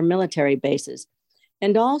around our military bases,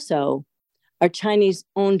 and also our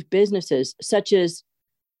Chinese-owned businesses, such as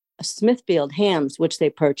Smithfield Hams, which they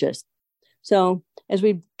purchased. So as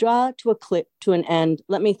we draw to an end,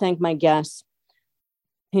 let me thank my guests,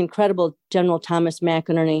 the incredible General Thomas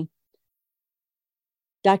McInerney,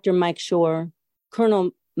 Dr. Mike Scheuer,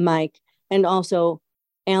 Colonel Mike, and also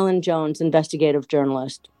Alan Jones, investigative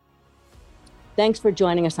journalist. Thanks for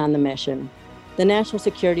joining us on the mission. The National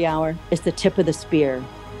Security Hour is the tip of the spear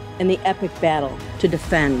in the epic battle to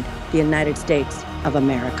defend the United States of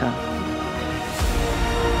America.